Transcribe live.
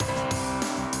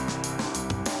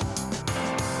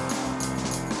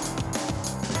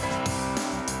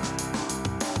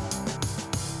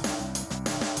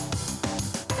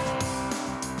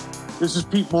This is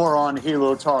Pete Moore on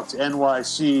Halo Talks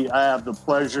NYC. I have the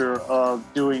pleasure of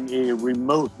doing a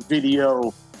remote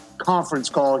video conference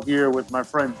call here with my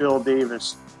friend Bill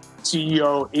Davis,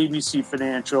 CEO, ABC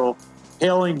Financial,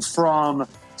 hailing from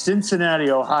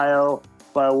Cincinnati, Ohio,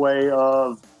 by way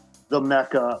of the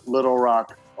Mecca, Little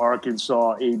Rock,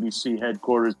 Arkansas, ABC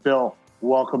headquarters. Bill,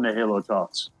 welcome to Halo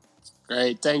Talks.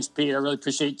 Great. Thanks, Pete. I really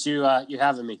appreciate you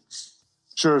having me.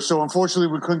 Sure. So unfortunately,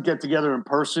 we couldn't get together in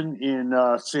person in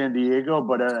San Diego,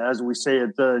 but as we say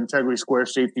at the Integrity Square,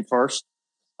 safety first.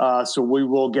 So we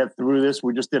will get through this.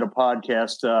 We just did a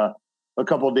podcast a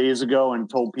couple of days ago and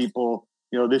told people,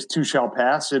 this too shall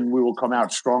pass and we will come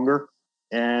out stronger.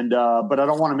 And but I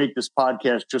don't want to make this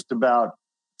podcast just about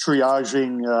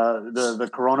triaging the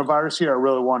coronavirus here. I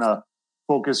really want to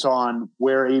focus on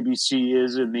where ABC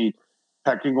is in the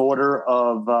pecking order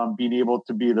of being able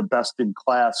to be the best in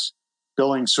class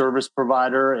billing service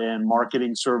provider and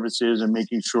marketing services, and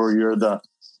making sure you're the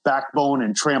backbone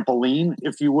and trampoline,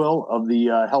 if you will, of the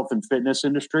health and fitness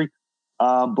industry.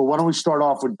 But why don't we start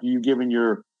off with you giving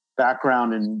your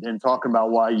background and talking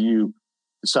about why you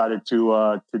decided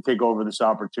to take over this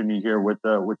opportunity here with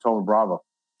Thoma Bravo.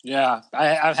 Yeah,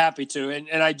 I'm happy to,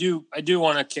 and I do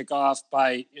want to kick off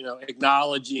by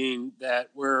acknowledging that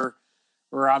we're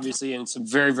obviously in some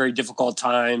very, very difficult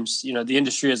times. The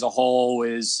industry as a whole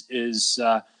is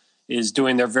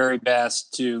doing their very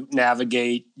best to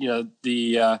navigate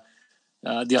the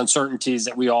uncertainties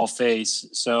that we all face.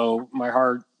 So my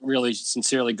heart really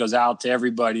sincerely goes out to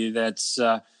everybody that's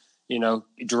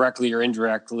directly or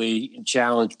indirectly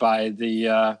challenged by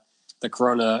the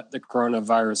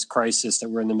coronavirus crisis that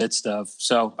we're in the midst of.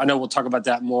 So I know we'll talk about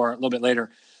that more a little bit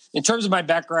later. In terms of my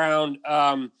background,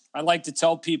 I like to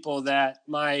tell people that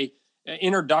my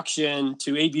introduction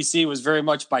to ABC was very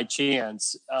much by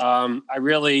chance. I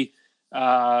really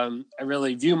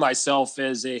view myself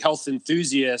as a health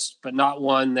enthusiast, but not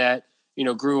one that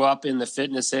grew up in the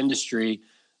fitness industry.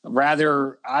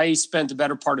 Rather, I spent the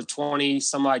better part of 20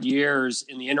 some odd years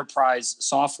in the enterprise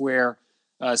software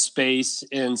space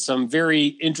in some very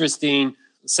interesting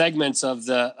segments of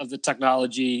the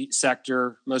technology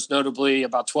sector, most notably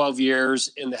about 12 years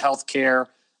in the healthcare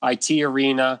IT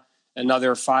arena,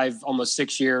 another 5, almost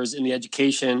 6 years in the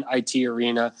education IT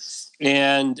arena.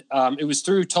 And it was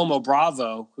through Thoma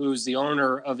Bravo, who's the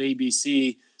owner of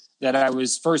ABC, that I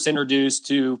was first introduced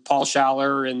to Paul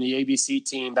Schaller and the ABC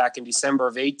team back in December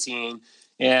of 18.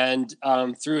 And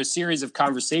through a series of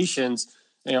conversations,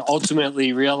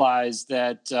 ultimately realized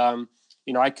that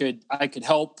I could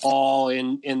help Paul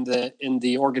in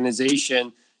the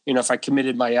organization, if I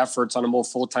committed my efforts on a more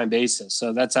full-time basis.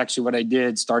 So that's actually what I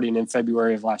did starting in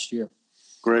February of last year.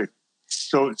 Great.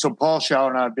 So Paul Schaller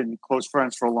and I have been close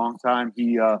friends for a long time.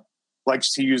 He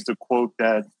likes to use the quote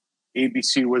that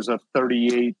ABC was a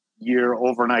 38-year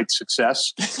overnight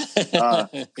success. Yeah.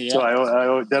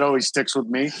 So that always sticks with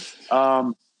me.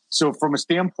 So from a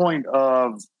standpoint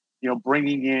of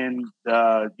bringing in,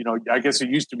 I guess it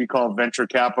used to be called venture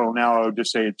capital. Now I would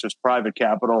just say it's just private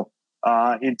capital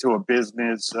into a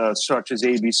business such as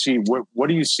ABC. What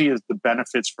do you see as the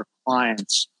benefits for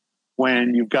clients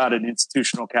when you've got an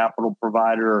institutional capital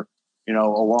provider,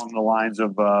 along the lines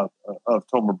of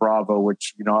Thoma Bravo,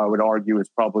 which, I would argue is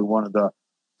probably one of the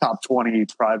top 20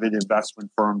 private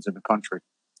investment firms in the country?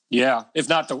 Yeah, if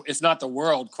not the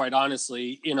world, quite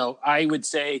honestly. I would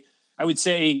say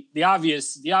the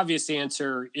obvious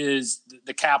answer is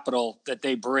the capital that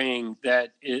they bring,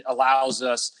 that it allows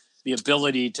us the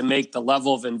ability to make the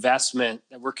level of investment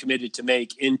that we're committed to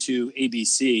make into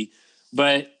ABC.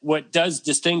 But what does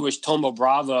distinguish Thoma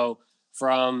Bravo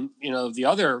from the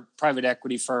other private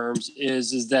equity firms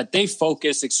is that they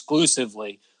focus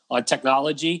exclusively on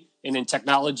technology and in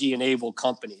technology-enabled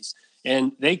companies.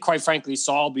 And they, quite frankly,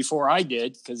 saw before I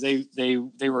did, because they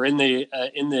were in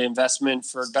the investment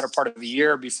for a better part of a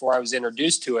year before I was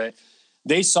introduced to it.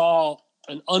 They saw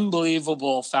an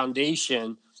unbelievable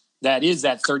foundation that is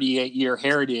that 38-year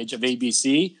heritage of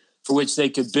ABC, for which they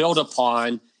could build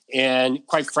upon and,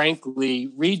 quite frankly,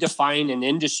 redefine an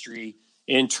industry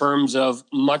in terms of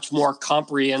much more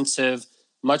comprehensive,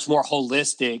 much more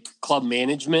holistic club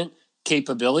management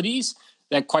capabilities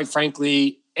that, quite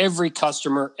frankly, every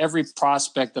customer, every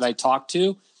prospect that I talk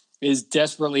to is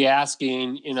desperately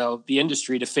asking, the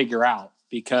industry to figure out,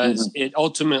 because it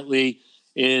ultimately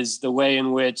is the way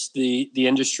in which the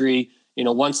industry,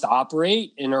 wants to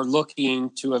operate and are looking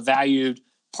to a valued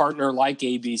partner like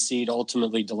ABC to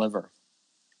ultimately deliver.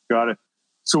 Got it.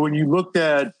 So when you looked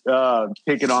at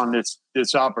taking on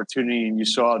this opportunity and you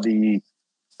saw the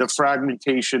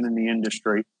fragmentation in the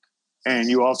industry, and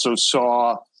you also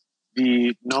saw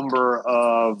the number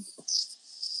of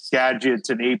gadgets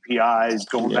and APIs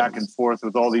going back and forth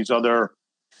with all these other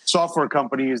software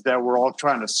companies that were all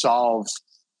trying to solve,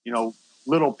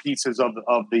 little pieces of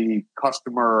the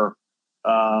customer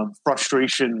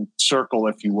frustration circle,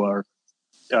 if you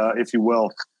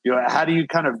will. How do you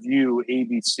kind of view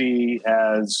ABC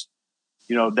as,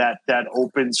 that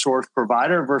open source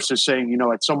provider versus saying,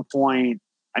 at some point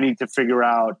I need to figure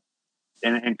out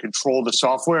and control the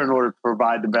software in order to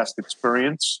provide the best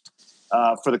experience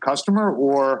for the customer,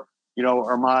 or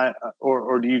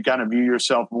or do you kind of view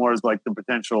yourself more as like the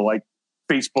potential like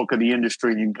Facebook of the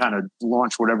industry, and you can kind of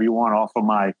launch whatever you want off of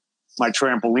my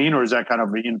trampoline, or is that kind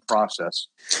of in process?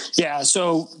 Yeah,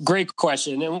 so great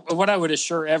question. And what I would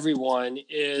assure everyone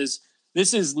is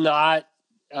this is not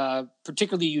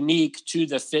particularly unique to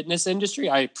the fitness industry.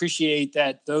 I appreciate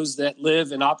that those that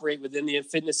live and operate within the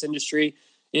fitness industry,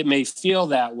 it may feel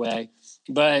that way.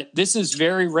 But this is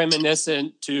very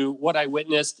reminiscent to what I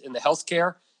witnessed in the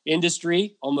healthcare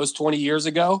industry almost 20 years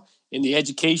ago, in the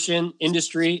education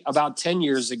industry about 10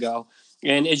 years ago.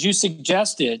 And as you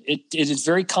suggested, it is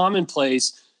very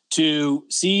commonplace to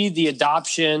see the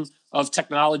adoption of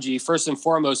technology, first and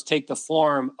foremost, take the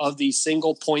form of these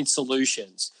single point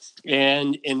solutions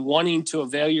and in wanting to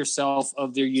avail yourself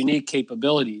of their unique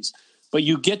capabilities. But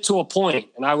you get to a point,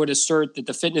 and I would assert that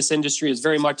the fitness industry is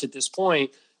very much at this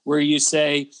point, where you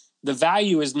say the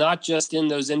value is not just in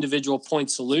those individual point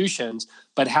solutions,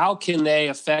 but how can they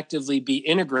effectively be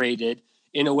integrated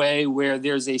in a way where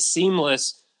there's a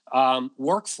seamless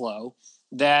workflow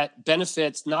that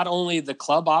benefits not only the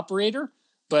club operator,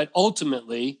 but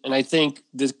ultimately, and I think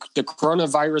the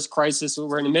coronavirus crisis that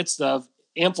we're in the midst of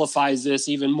amplifies this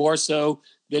even more so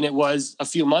than it was a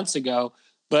few months ago,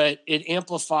 but it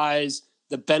amplifies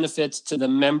the benefits to the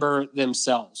member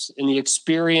themselves and the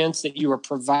experience that you are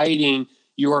providing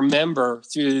your member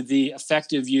through the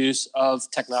effective use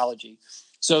of technology.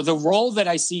 So the role that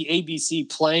I see ABC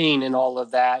playing in all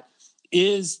of that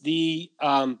is the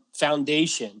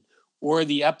foundation or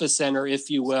the epicenter, if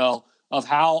you will, of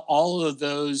how all of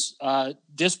those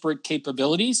disparate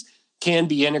capabilities can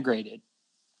be integrated.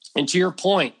 And to your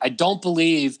point, I don't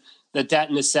believe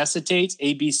that necessitates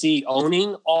ABC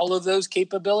owning all of those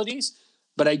capabilities,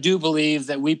 but I do believe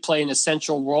that we play an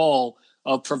essential role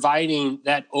of providing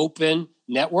that open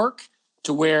network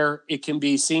to where it can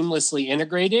be seamlessly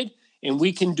integrated, and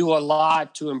we can do a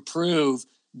lot to improve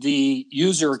the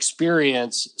user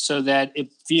experience so that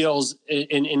it feels,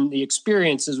 and the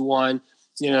experience is one,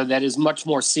 that is much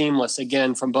more seamless,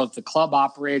 again, from both the club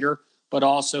operator, but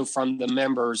also from the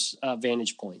member's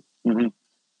vantage point. Mm-hmm.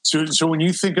 So when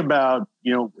you think about,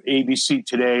 ABC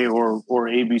today or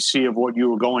ABC of what you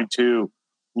were going to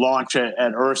launch at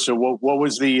IHRSA, what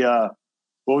was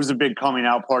the big coming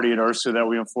out party at IHRSA that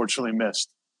we unfortunately missed?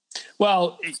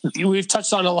 Well, we've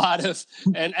touched on a lot of,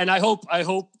 and I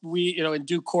hope we, in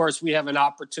due course, we have an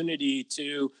opportunity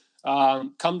to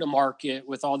come to market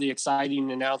with all the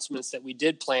exciting announcements that we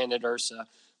did plan at IHRSA.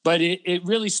 But it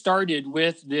really started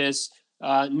with this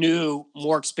new,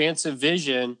 more expansive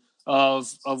vision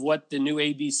of what the new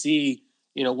ABC,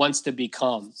 wants to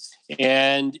become.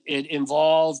 And it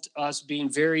involved us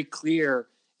being very clear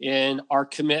in our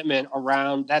commitment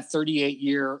around that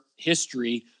 38-year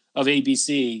history of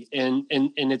ABC and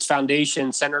its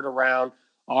foundation centered around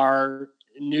our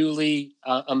newly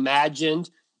imagined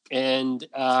and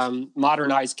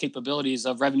modernized capabilities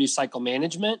of revenue cycle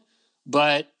management.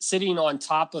 But sitting on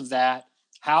top of that,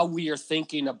 how we are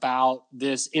thinking about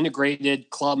this integrated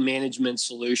club management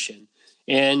solution.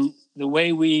 And the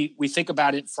way we think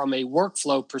about it from a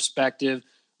workflow perspective,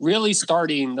 really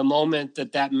starting the moment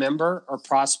that member or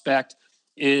prospect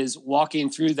is walking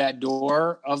through that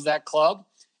door of that club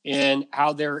and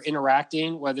how they're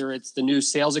interacting, whether it's the new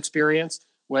sales experience,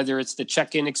 whether it's the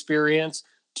check-in experience,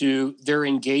 to their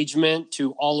engagement,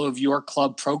 to all of your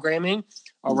club programming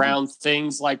around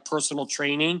things like personal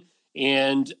training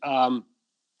and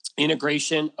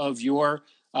integration of your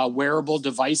wearable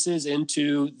devices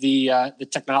into the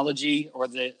technology or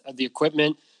the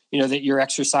equipment that you're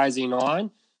exercising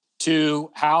on, to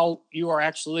how you are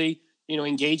actually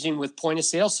engaging with point of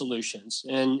sale solutions.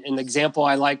 And an example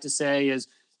I like to say is,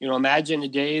 imagine a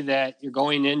day that you're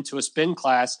going into a spin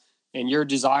class and your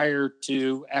desire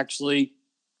to actually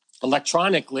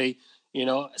electronically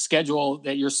schedule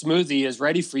that your smoothie is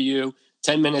ready for you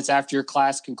 10 minutes after your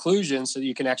class conclusion so that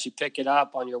you can actually pick it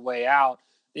up on your way out.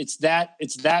 It's that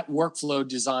workflow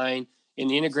design and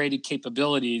the integrated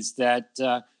capabilities that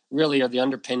really are the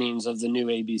underpinnings of the new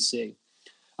ABC.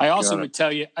 I also would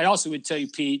tell you,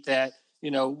 Pete, that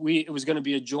it was going to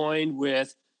be adjoined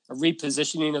with a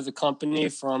repositioning of the company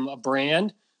from a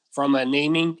brand from a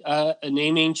naming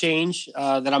change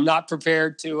that I'm not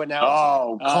prepared to announce.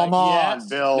 Oh, come on,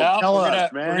 Bill! No, Tell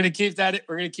us, man. We're gonna keep that.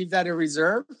 We're gonna keep that in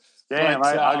reserve. Damn,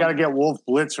 I got to get Wolf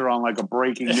Blitzer on like a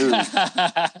breaking news.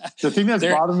 The thing that's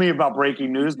bothered me about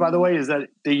breaking news, by the way, is that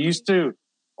they used to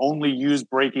only use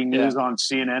breaking news on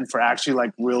CNN for actually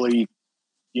like really,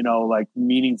 like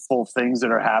meaningful things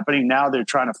that are happening. Now they're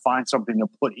trying to find something to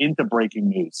put into breaking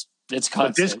news. It's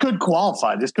constant. But this could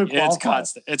qualify.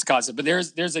 It's constant. But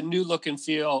there's a new look and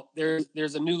feel.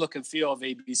 There's a new look and feel of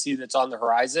ABC that's on the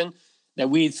horizon that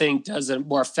we think does a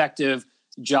more effective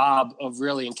job of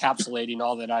really encapsulating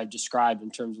all that I've described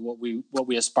in terms of what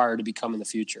we aspire to become in the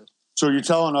future. So you're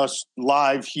telling us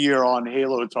live here on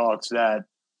Halo Talks that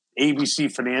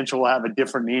ABC Financial will have a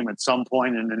different name at some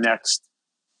point in the next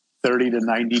 30 to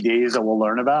 90 days that we'll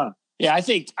learn about? Yeah, I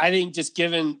think just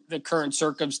given the current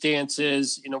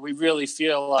circumstances, we really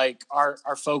feel like our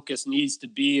focus needs to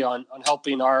be on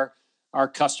helping our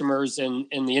customers and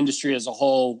the industry as a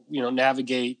whole,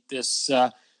 navigate this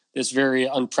very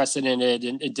unprecedented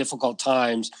and difficult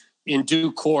times. In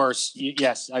due course,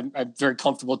 yes, I'm very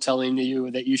comfortable telling you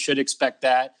that you should expect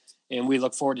that, and we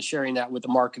look forward to sharing that with the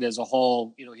market as a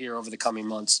whole, here over the coming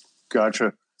months.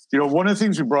 Gotcha. One of the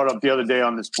things we brought up the other day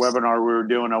on this webinar we were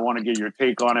doing, I want to get your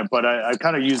take on it, but I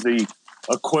kind of use the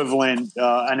equivalent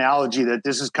analogy that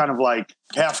this is kind of like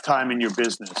halftime in your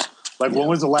business. Like, when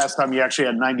was the last time you actually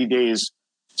had 90 days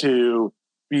to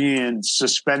be in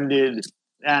suspended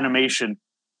animation,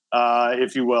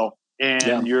 if you will?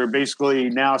 And you're basically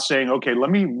now saying, okay,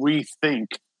 let me rethink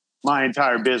my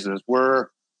entire business. We're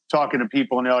talking to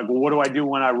people and they're like, well, what do I do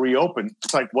when I reopen?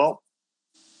 It's like, well,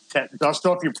 dust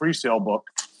off your pre-sale book,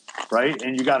 right?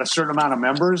 And you got a certain amount of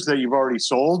members that you've already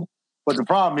sold. But the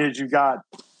problem is you've got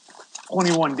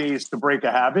 21 days to break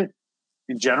a habit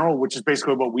in general, which is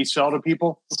basically what we sell to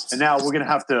people. And now we're going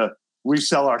to have to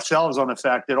resell ourselves on the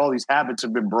fact that all these habits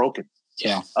have been broken.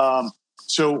 Yeah.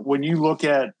 So when you look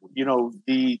at,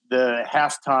 the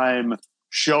halftime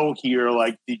show here,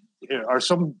 like are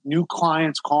some new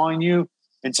clients calling you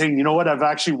and saying, you know what, I've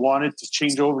actually wanted to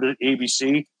change over to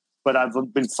ABC, but I've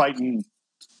been fighting,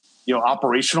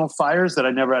 operational fires that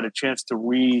I never had a chance to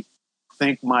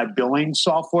rethink my billing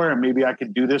software, and maybe I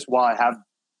could do this while I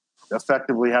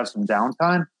effectively have some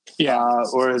downtime? Yeah.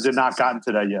 Or has it not gotten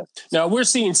to that yet? No, we're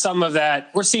seeing some of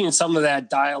that. We're seeing some of that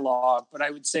dialogue, but I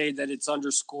would say that it's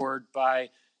underscored by,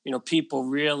 people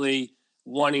really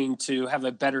wanting to have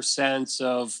a better sense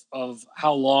of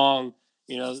how long,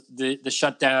 the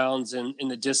shutdowns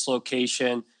and the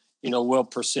dislocation, will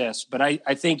persist. But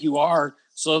I think you are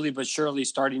slowly but surely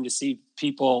starting to see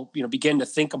people, begin to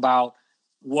think about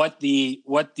what the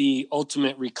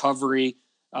ultimate recovery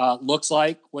looks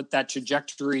like, what that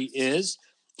trajectory is.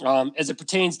 As it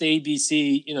pertains to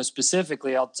ABC,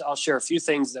 specifically, I'll share a few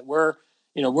things that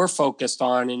we're focused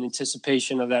on in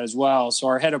anticipation of that as well. So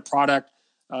our head of product,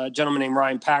 a gentleman named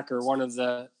Ryan Packer, one of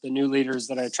the new leaders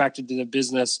that I attracted to the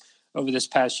business over this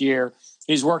past year,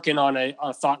 he's working on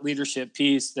a thought leadership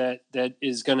piece that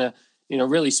is going to,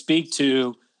 really speak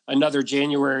to another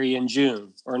January in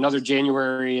June or another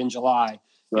January in July.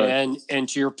 Right. And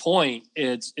to your point,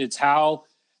 it's how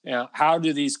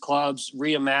do these clubs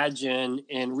reimagine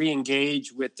and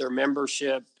reengage with their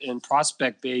membership and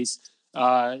prospect base,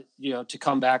 to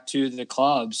come back to the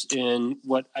clubs in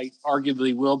what I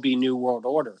arguably will be new world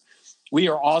order. We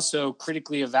are also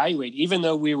critically evaluating, even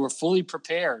though we were fully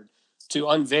prepared to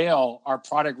unveil our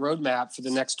product roadmap for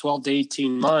the next 12 to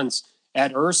 18 months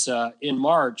at IHRSA in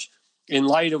March. In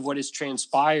light of what has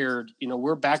transpired,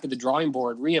 we're back at the drawing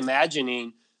board,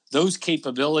 reimagining those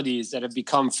capabilities that have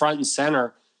become front and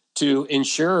center to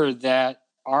ensure that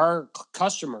our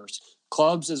customers,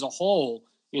 clubs as a whole,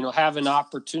 have an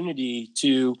opportunity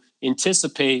to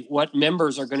anticipate what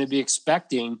members are going to be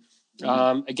expecting,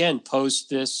 again, post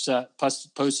this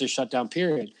shutdown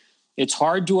period. It's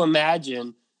hard to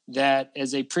imagine that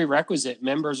as a prerequisite,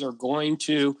 members are going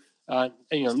to,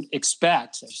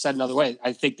 expect, said another way,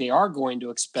 I think they are going to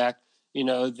expect,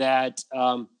 that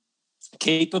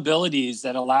capabilities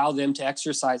that allow them to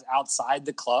exercise outside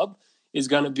the club is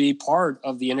going to be part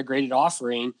of the integrated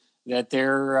offering that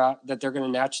they're going to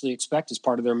naturally expect as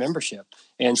part of their membership.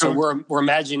 And so we're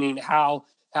imagining how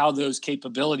those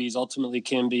capabilities ultimately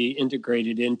can be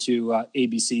integrated into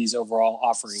ABC's overall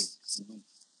offering.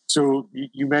 So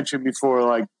you mentioned before,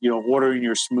 like, ordering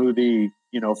your smoothie,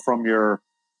 from your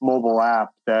mobile app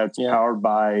that's powered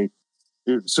by.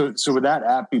 So would that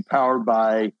app be powered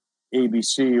by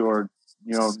ABC or,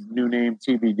 new name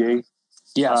TBD?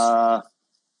 Yes.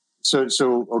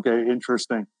 So okay,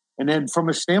 interesting. And then from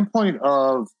a standpoint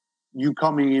of you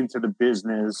coming into the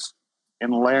business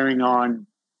and layering on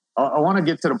I want to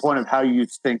get to the point of how you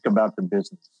think about the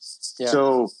business. Yeah.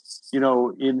 So,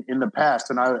 in the past,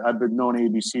 and I've been knowing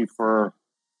ABC for,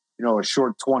 a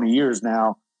short 20 years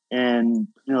now. And,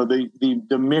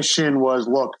 the mission was,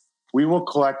 look, we will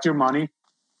collect your money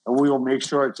and we will make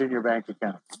sure it's in your bank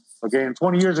account. Okay. And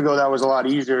 20 years ago, that was a lot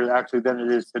easier actually than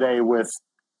it is today with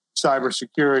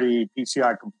cybersecurity,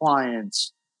 PCI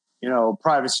compliance,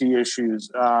 privacy issues.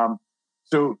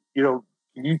 So, you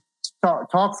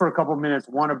talk for a couple of minutes,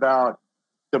 one about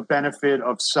the benefit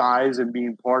of size and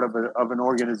being part of an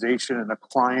organization and a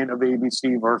client of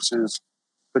ABC versus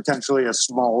potentially a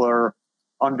smaller,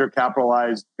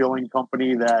 undercapitalized billing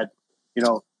company that,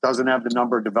 doesn't have the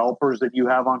number of developers that you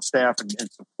have on staff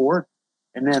and support.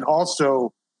 And then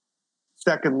also,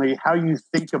 secondly, how you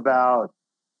think about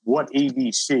what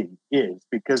ABC is,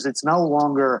 because it's no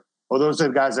longer, those are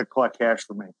the guys that collect cash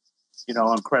for me,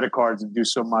 on credit cards and do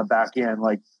some of my back end.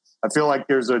 Like, I feel like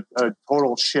there's a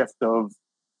total shift of,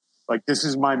 like, this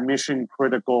is my mission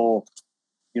critical,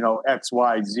 X,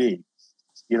 Y, Z.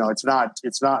 It's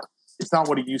not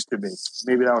what it used to be.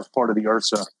 Maybe that was part of the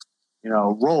IHRSA,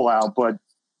 rollout, but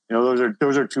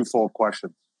those are twofold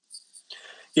questions.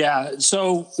 Yeah.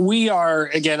 So we are,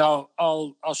 again,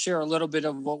 I'll share a little bit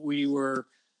of what we were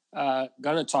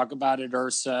going to talk about at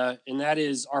IHRSA, and that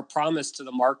is our promise to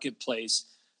the marketplace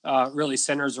really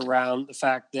centers around the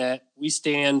fact that we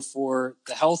stand for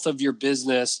the health of your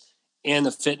business and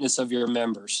the fitness of your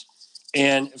members.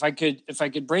 And if I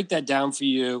could break that down for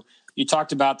you, you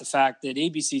talked about the fact that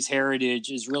ABC's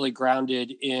heritage is really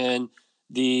grounded in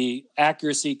the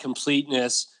accuracy,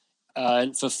 completeness,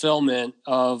 and fulfillment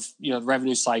of the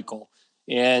revenue cycle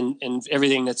and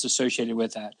everything that's associated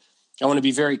with that. I want to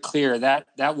be very clear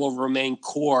that will remain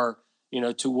core,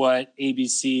 to what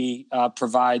ABC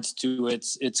provides to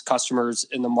its customers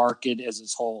in the market as a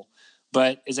whole.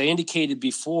 But as I indicated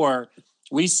before,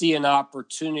 we see an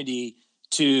opportunity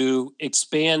to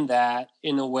expand that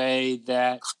in a way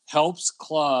that helps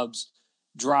clubs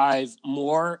drive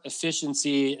more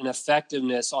efficiency and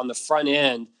effectiveness on the front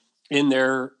end in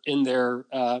their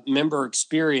member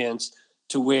experience,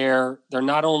 to where they're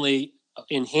not only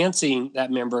enhancing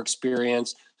that member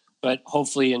experience, but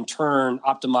hopefully in turn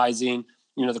optimizing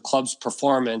the club's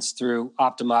performance through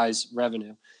optimized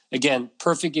revenue. Again,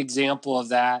 perfect example of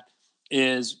that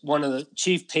is one of the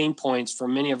chief pain points for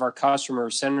many of our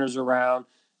customers centers around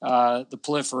the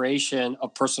proliferation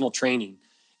of personal training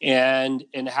and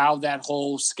how that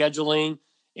whole scheduling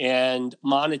and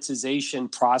monetization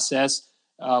process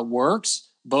works,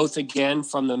 both again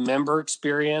from the member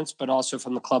experience, but also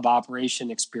from the club operation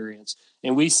experience.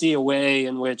 And we see a way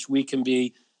in which we can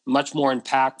be much more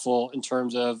impactful in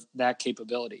terms of that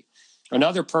capability.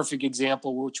 Another perfect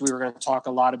example, which we were going to talk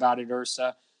a lot about at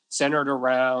IHRSA, centered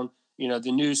around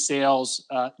the new sales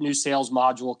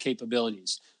module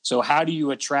capabilities. So how do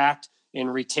you attract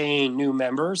and retain new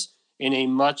members in a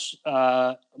much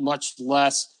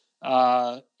less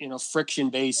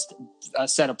friction-based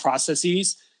set of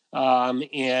processes,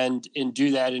 and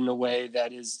do that in a way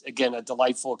that is, again, a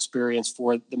delightful experience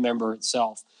for the member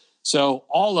itself. So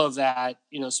all of that,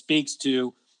 speaks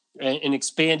to an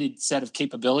expanded set of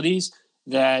capabilities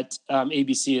that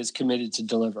ABC is committed to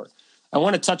deliver. I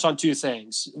want to touch on two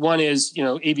things. One is,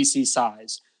 ABC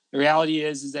size. The reality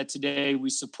is that today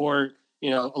we support,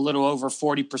 a little over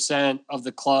 40% of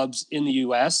the clubs in the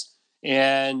U.S.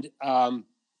 And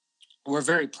we're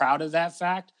very proud of that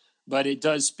fact. But it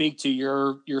does speak to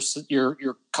your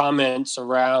comments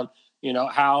around,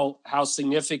 how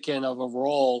significant of a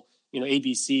role,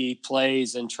 ABC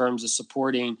plays in terms of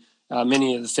supporting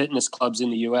many of the fitness clubs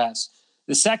in the U.S.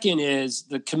 The second is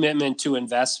the commitment to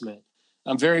investment.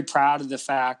 I'm very proud of the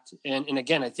fact, and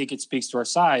again, I think it speaks to our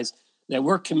size, that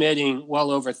we're committing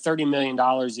well over $30 million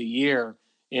a year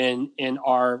in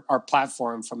our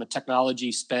platform from a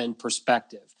technology spend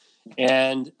perspective.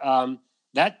 And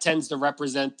that tends to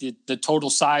represent the total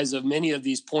size of many of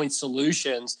these point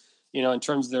solutions, in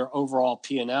terms of their overall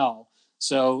P&L.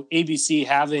 So ABC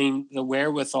having the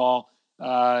wherewithal,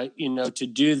 to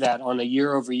do that on a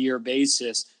year-over-year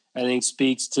basis, I think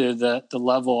speaks to the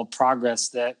level of progress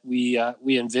that we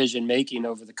envision making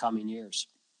over the coming years.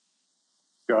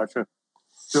 Gotcha.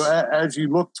 So as you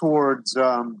look towards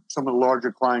some of the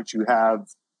larger clients you have,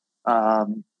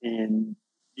 and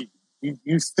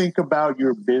you think about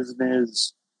your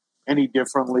business any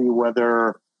differently,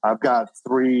 whether I've got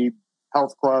 3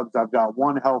 health clubs, I've got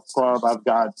 1 health club, I've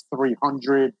got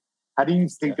 300. How do you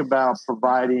think about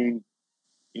providing,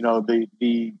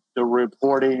 the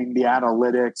reporting, the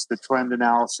analytics, the trend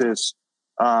analysis,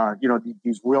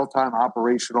 these real-time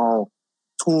operational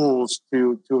tools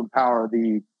to empower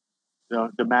the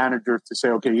the managers to say,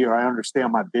 okay, here, I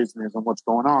understand my business and what's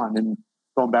going on. And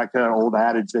going back to that old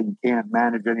adage that you can't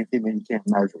manage anything that you can't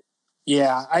measure.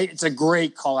 Yeah, it's a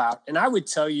great call out. And I would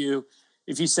tell you,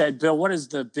 if you said, Bill, what is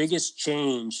the biggest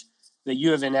change that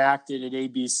you have enacted at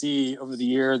ABC over the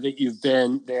year that you've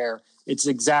been there? It's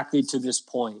exactly to this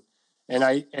point. And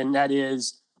that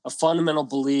is a fundamental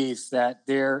belief that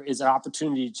there is an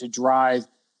opportunity to drive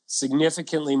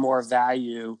significantly more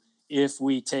value if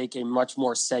we take a much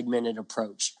more segmented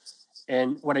approach.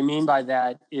 And what I mean by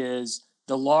that is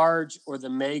the large or the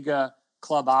mega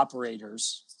club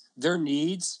operators, their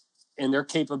needs and their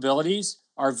capabilities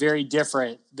are very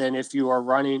different than if you are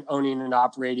owning and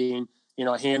operating,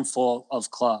 a handful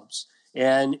of clubs.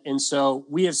 And so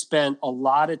we have spent a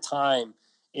lot of time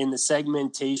in the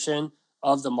segmentation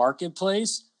of the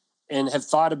marketplace and have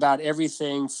thought about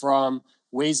everything from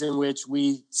ways in which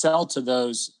we sell to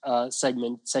those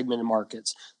segmented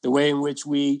markets, the way in which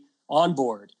we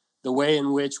onboard, the way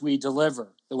in which we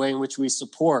deliver, the way in which we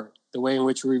support, the way in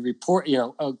which we report,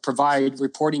 provide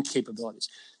reporting capabilities.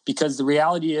 Because the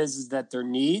reality is that their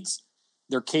needs,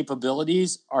 their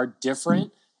capabilities are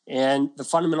different, and the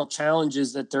fundamental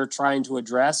challenges that they're trying to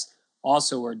address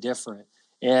also are different.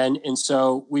 And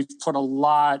so we've put a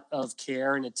lot of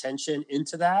care and attention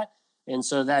into that. And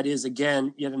so that is,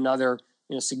 again, yet another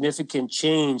significant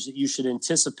change that you should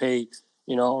anticipate,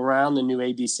 around the new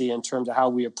ABC in terms of how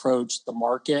we approach the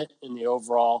market and the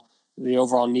overall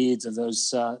needs of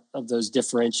those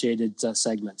differentiated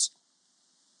segments.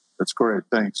 That's great.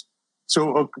 Thanks.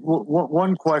 So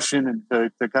one question,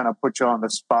 and to kind of put you on the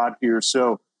spot here.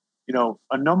 So,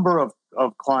 a number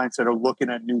of clients that are looking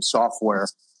at new software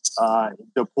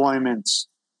deployments,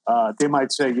 they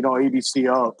might say, ABC,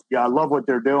 oh, yeah, I love what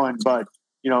they're doing, but,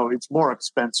 it's more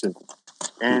expensive.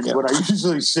 And what I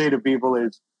usually say to people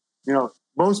is,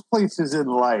 most places in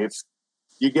life,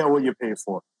 you get what you pay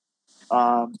for.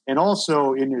 And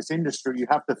also in this industry, you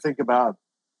have to think about,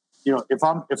 if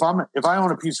I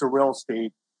own a piece of real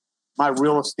estate, my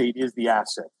real estate is the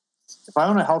asset. If I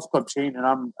own a health club chain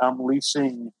and I'm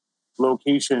leasing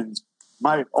locations,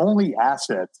 my only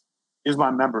asset is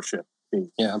my membership base.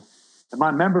 Yeah. And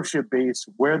my membership base,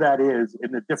 where that is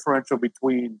in the differential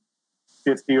between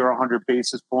 50 or 100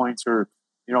 basis points or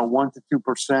 1 to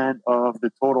 2% of the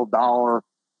total dollar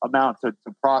amount to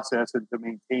process and to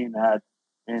maintain that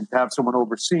and to have someone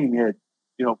overseeing it,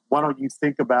 why don't you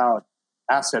think about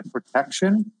asset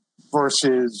protection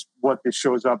versus what this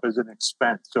shows up as an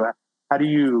expense? So how do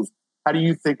you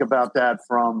think about that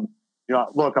from,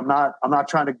 look, I'm not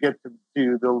trying to get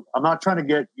I'm not trying to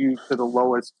get you to the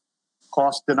lowest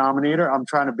cost denominator. I'm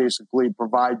trying to basically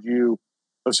provide you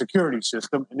a security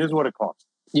system, and this is what it costs.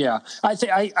 Yeah, I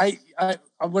think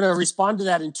I'm going to respond to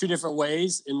that in two different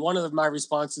ways, and one of my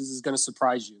responses is going to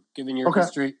surprise you, given your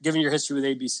history with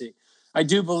ABC. I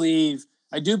do believe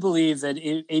that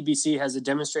ABC has a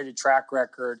demonstrated track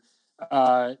record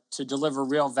to deliver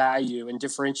real value and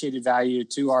differentiated value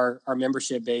to our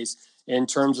membership base in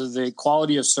terms of the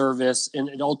quality of service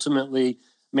and ultimately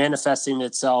manifesting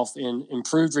itself in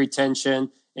improved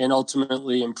retention and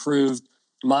ultimately improved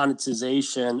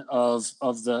monetization of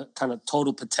the kind of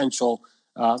total potential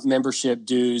membership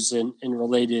dues and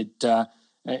related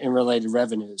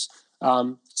revenues.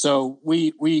 So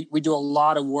we do a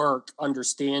lot of work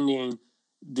understanding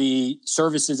the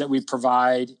services that we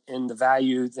provide and the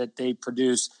value that they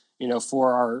produce,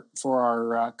 for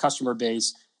our customer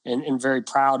base, and very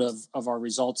proud of our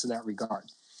results in that regard.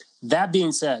 That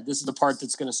being said, this is the part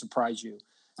that's going to surprise you.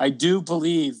 I do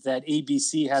believe that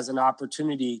ABC has an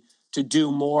opportunity to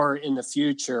do more in the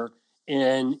future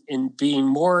in being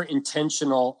more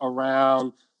intentional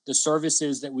around the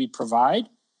services that we provide,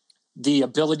 the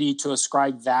ability to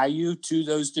ascribe value to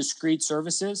those discrete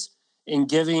services, and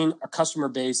giving a customer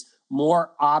base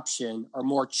more option or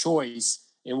more choice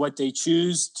in what they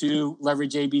choose to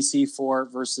leverage ABC for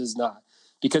versus not.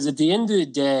 Because at the end of the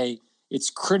day, it's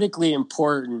critically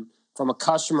important from a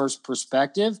customer's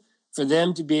perspective for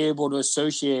them to be able to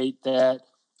associate that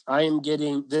I am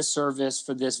getting this service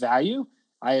for this value.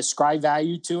 I ascribe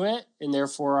value to it, and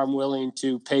therefore I'm willing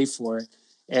to pay for it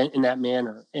in that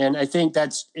manner. And I think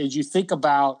that's, as you think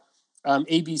about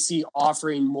ABC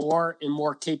offering more and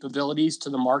more capabilities to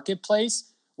the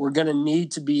marketplace, we're going to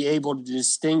need to be able to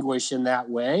distinguish in that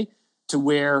way to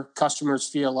where customers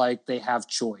feel like they have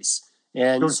choice.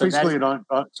 And so it's basically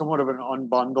somewhat of an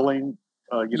unbundling,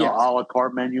 a la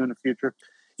carte menu in the future.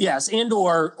 Yes, and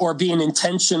or being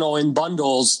intentional in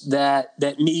bundles that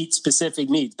meet specific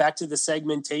needs. Back to the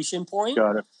segmentation point.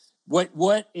 Got it.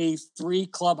 What a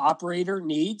 3-club operator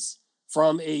needs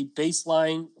from a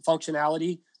baseline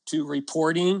functionality to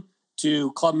reporting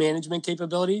to club management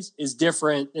capabilities is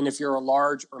different than if you're a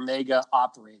large or mega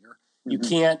operator. You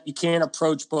can't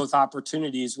approach both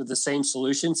opportunities with the same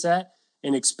solution set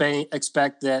and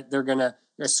expect that they're going to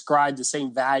ascribe the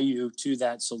same value to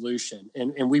that solution.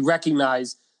 And we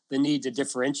recognize the need to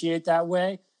differentiate that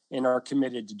way and are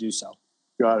committed to do so.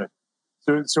 Got it.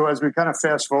 So as we kind of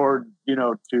fast forward,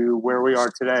 to where we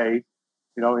are today,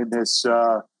 in this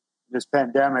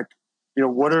pandemic,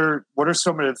 what are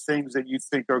some of the things that you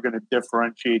think are going to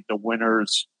differentiate the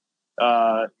winners,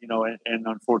 and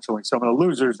unfortunately some of the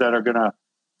losers that are going to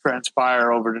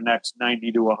transpire over the next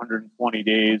 90 to 120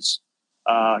 days?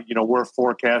 We're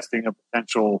forecasting a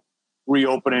potential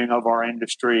reopening of our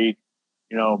industry,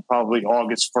 probably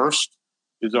August 1st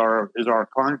is our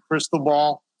current crystal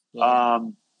ball. Yeah.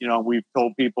 We've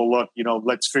told people, look,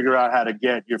 let's figure out how to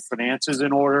get your finances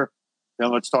in order.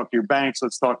 Then let's talk to your banks.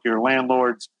 Let's talk to your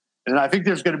landlords. And I think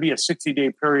there's going to be a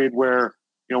 60-day period where,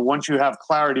 once you have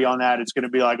clarity on that, it's going to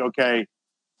be like, okay,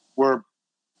 we're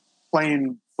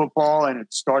playing football and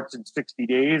it starts in 60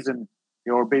 days and,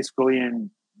 we're basically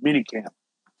in mini camp.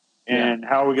 And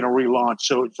how are we going to relaunch?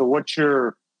 So what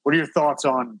are your thoughts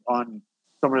on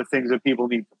some of the things that people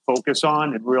need to focus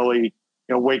on and really,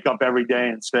 wake up every day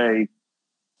and say,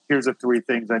 here's the 3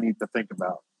 things I need to think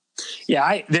about?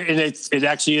 Yeah, it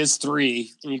actually is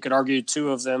 3, and you could argue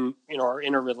 2 of them, are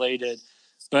interrelated.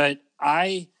 But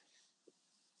I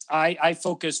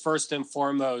focus first and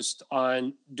foremost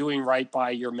on doing right by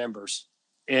your members,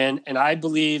 and I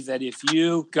believe that if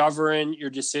you govern your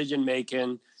decision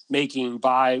making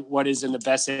by what is in the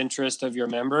best interest of your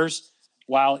members,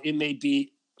 while it may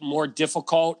be more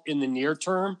difficult in the near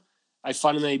term, I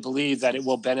fundamentally believe that it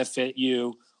will benefit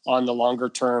you on a longer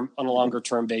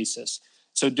term basis.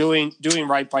 So doing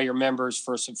right by your members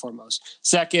first and foremost.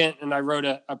 Second, and I wrote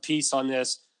a piece on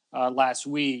this last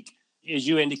week, as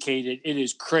you indicated, it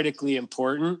is critically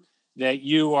important that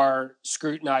you are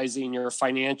scrutinizing your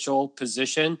financial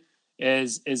position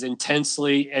as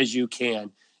intensely as you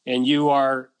can, and you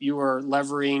are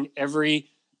levering every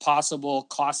possible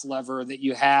cost lever that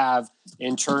you have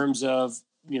in terms of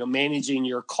managing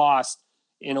your cost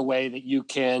in a way that you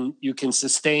can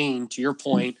sustain, to your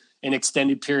point, an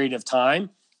extended period of time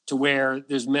to where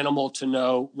there's minimal to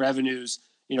no revenues,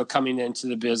 coming into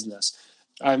the business.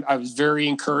 I was very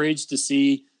encouraged to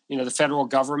see, the federal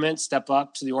government step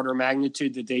up to the order of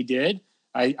magnitude that they did.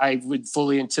 I would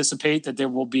fully anticipate that there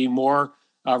will be more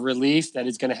relief that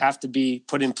is going to have to be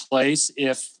put in place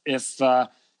if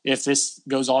this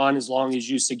goes on as long as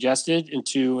you suggested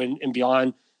into and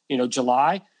beyond,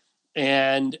 July.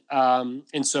 And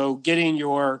so getting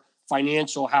your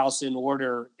financial house in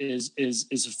order is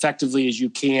effectively as you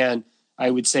can,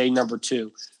 I would say, number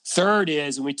 2. Third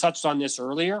is, and we touched on this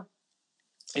earlier,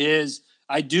 is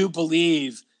I do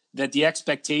believe that the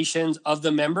expectations of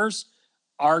the members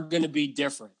are going to be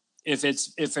different. If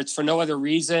it's for no other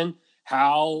reason,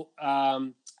 how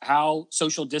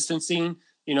social distancing,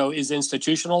 is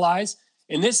institutionalized.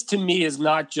 And this to me is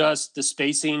not just the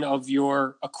spacing of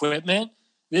your equipment.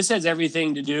 This has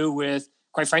everything to do with,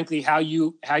 quite frankly, how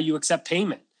you accept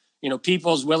payment.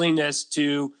 People's willingness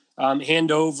to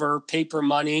hand over paper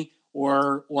money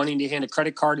or wanting to hand a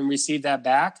credit card and receive that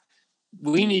back.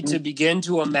 We need to begin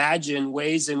to imagine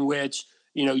ways in which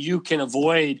you can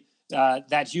avoid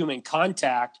that human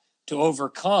contact to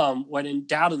overcome what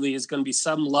undoubtedly is going to be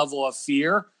some level of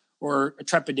fear or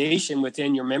trepidation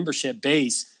within your membership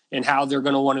base and how they're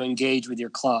going to want to engage with your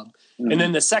club. Mm-hmm. And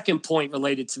then the second point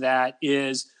related to that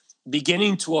is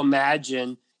beginning to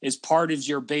imagine, as part of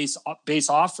your base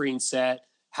offering set,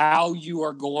 how you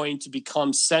are going to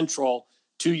become central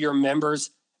to your members'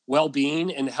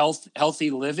 well-being and healthy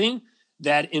living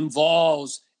that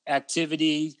involves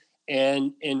activity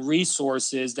and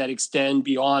resources that extend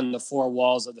beyond the 4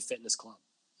 walls of the fitness club.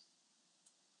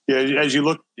 Yeah, as you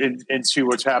look and see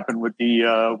what's happened with the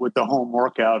home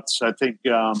workouts, I think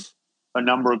a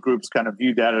number of groups kind of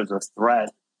view that as a threat,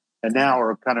 and now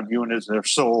are kind of viewing it as their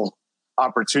sole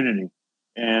opportunity,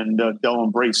 and they'll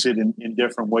embrace it in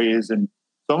different ways. And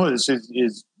some of this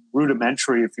is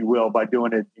rudimentary, if you will, by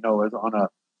doing it,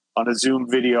 on a Zoom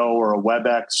video or a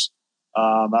WebEx.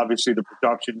 Obviously, the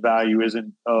production value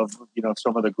isn't of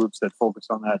some of the groups that focus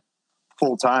on that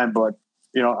full time, but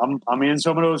I'm in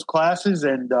some of those classes,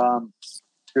 and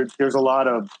there's a lot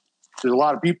of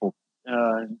people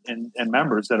and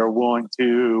members that are willing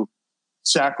to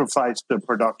sacrifice the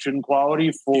production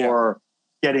quality for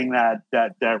getting that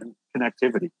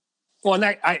connectivity. Well,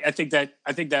 and I think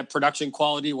that production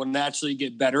quality will naturally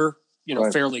get better,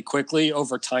 right, fairly quickly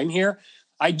over time here.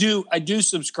 I do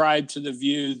subscribe to the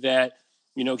view that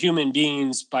human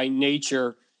beings by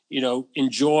nature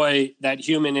enjoy that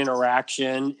human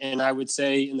interaction. And I would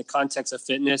say in the context of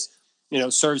fitness,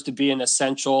 serves to be an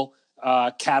essential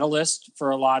catalyst for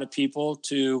a lot of people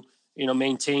to,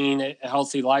 maintain a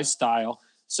healthy lifestyle.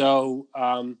 So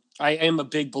I am a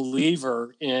big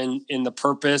believer in the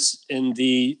purpose, in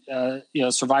the,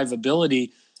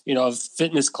 survivability, of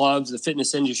fitness clubs, the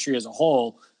fitness industry as a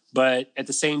whole. But at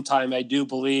the same time, I do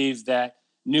believe that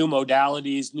new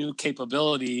modalities, new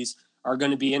capabilities are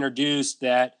going to be introduced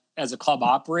that as a club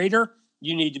operator,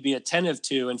 you need to be attentive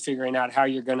to and figuring out how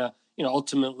you're going to,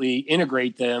 ultimately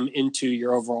integrate them into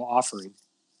your overall offering.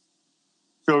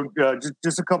 So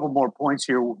just a couple more points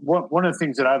here. One of the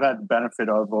things that I've had the benefit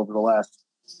of over the last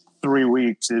 3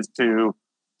 weeks is to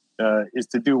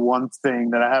do one thing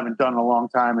that I haven't done in a long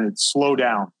time, and it's slow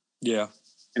down. Yeah.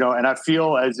 And I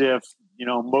feel as if,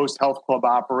 most health club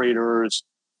operators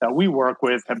that we work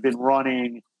with have been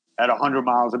running at 100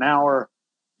 miles an hour.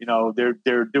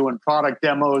 They're doing product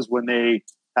demos when they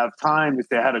have time. If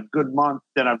they had a good month,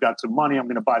 then I've got some money. I'm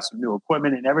going to buy some new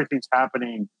equipment, and everything's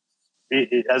happening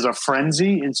as a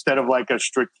frenzy instead of like a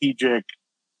strategic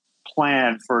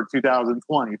plan for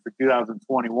 2020, for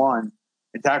 2021,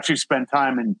 and to actually spend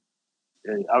time. And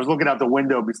I was looking out the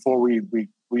window before we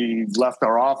left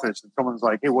our office, and someone's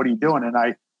like, "Hey, what are you doing?" And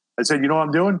I said, "You know what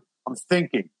I'm doing? I'm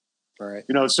thinking." Right.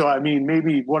 So I mean,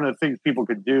 maybe one of the things people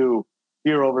could do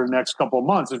here over the next couple of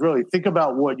months is really think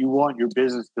about what you want your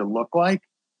business to look like,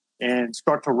 and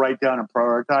start to write down and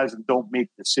prioritize, and don't make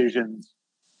decisions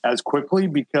as quickly,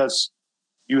 because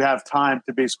you have time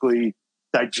to basically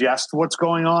digest what's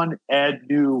going on, add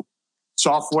new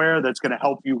software that's going to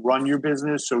help you run your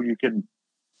business so you can,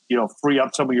 free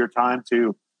up some of your time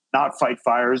to not fight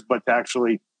fires, but to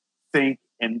actually think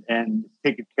and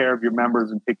take care of your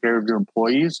members and take care of your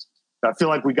employees. I feel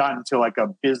like we got into like a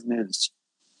business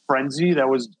frenzy that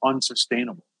was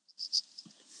unsustainable.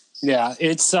 Yeah,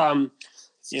 it's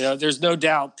there's no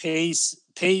doubt pace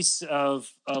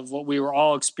of what we were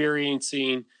all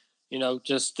experiencing,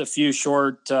 just a few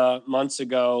short months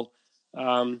ago.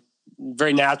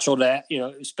 Very natural to,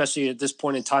 especially at this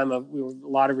point in time, a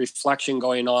lot of reflection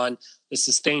going on, the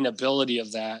sustainability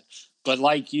of that. But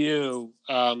like you,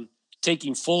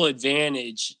 taking full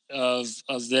advantage of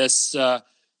this,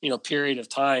 period of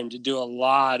time to do a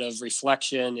lot of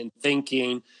reflection and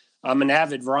thinking. I'm an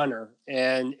avid runner.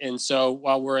 And so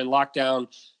while we're in lockdown,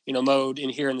 mode in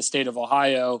here in the state of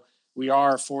Ohio, we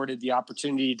are afforded the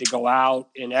opportunity to go out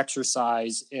and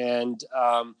exercise. And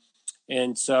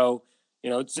so,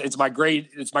 it's my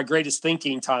greatest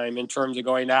thinking time in terms of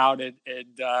going out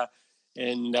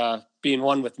and being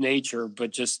one with nature,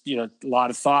 but just, a lot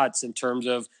of thoughts in terms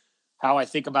of how I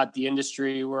think about the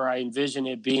industry, where I envision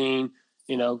it being,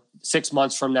 6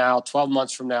 months from now, 12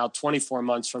 months from now, 24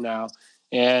 months from now.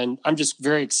 And I'm just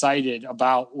very excited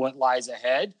about what lies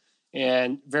ahead,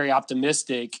 and very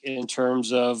optimistic in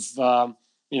terms of,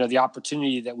 the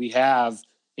opportunity that we have,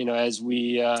 as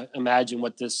we imagine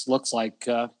what this looks like,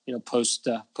 post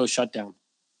shutdown.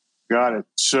 Got it.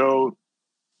 So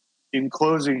in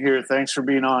closing here, thanks for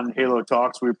being on Halo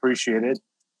Talks. We appreciate it.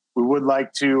 We would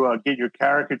like to get your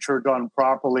caricature done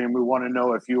properly, and we want to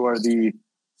know if you are the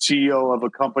CEO of a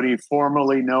company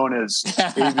formerly known as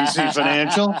ABC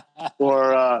Financial,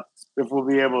 or if we'll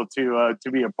be able to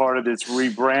be a part of this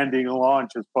rebranding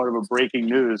launch as part of a breaking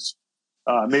news.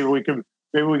 Maybe we could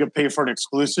pay for an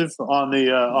exclusive on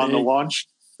the launch.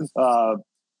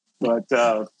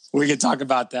 But we could talk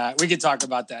about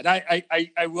that.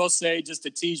 I will say, just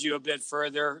to tease you a bit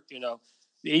further,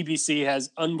 the ABC has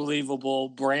unbelievable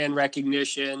brand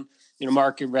recognition,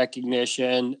 market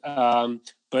recognition.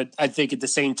 But I think at the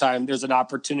same time, there's an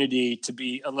opportunity to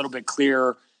be a little bit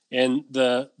clearer in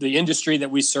the industry that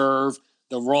we serve,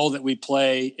 the role that we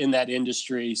play in that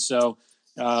industry. So,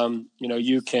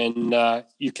 you can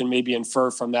maybe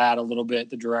infer from that a little bit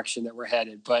the direction that we're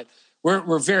headed. But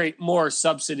we're very more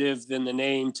substantive than the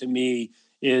name. To me,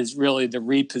 is really the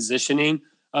repositioning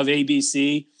of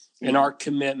ABC and our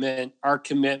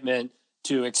commitment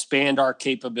to expand our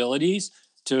capabilities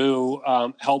to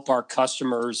help our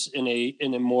customers in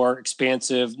a more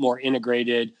expansive, more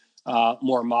integrated,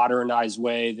 more modernized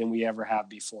way than we ever have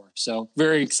before. So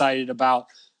very excited about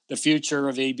the future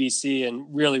of ABC, and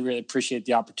really, really appreciate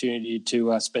the opportunity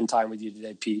to spend time with you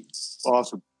today, Pete.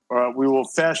 Awesome. We will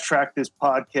fast track this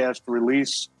podcast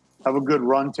release. Have a good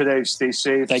run today. Stay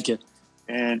safe. Thank you.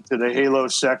 And to the Halo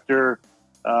sector,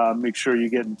 make sure you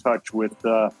get in touch with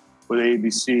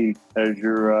ABC as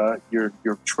your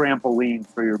trampoline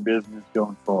for your business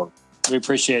going forward. We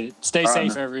appreciate it. Stay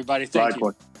safe, everybody. Thank you.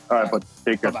 All right, bud.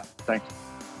 Take care. Bye-bye. Thanks.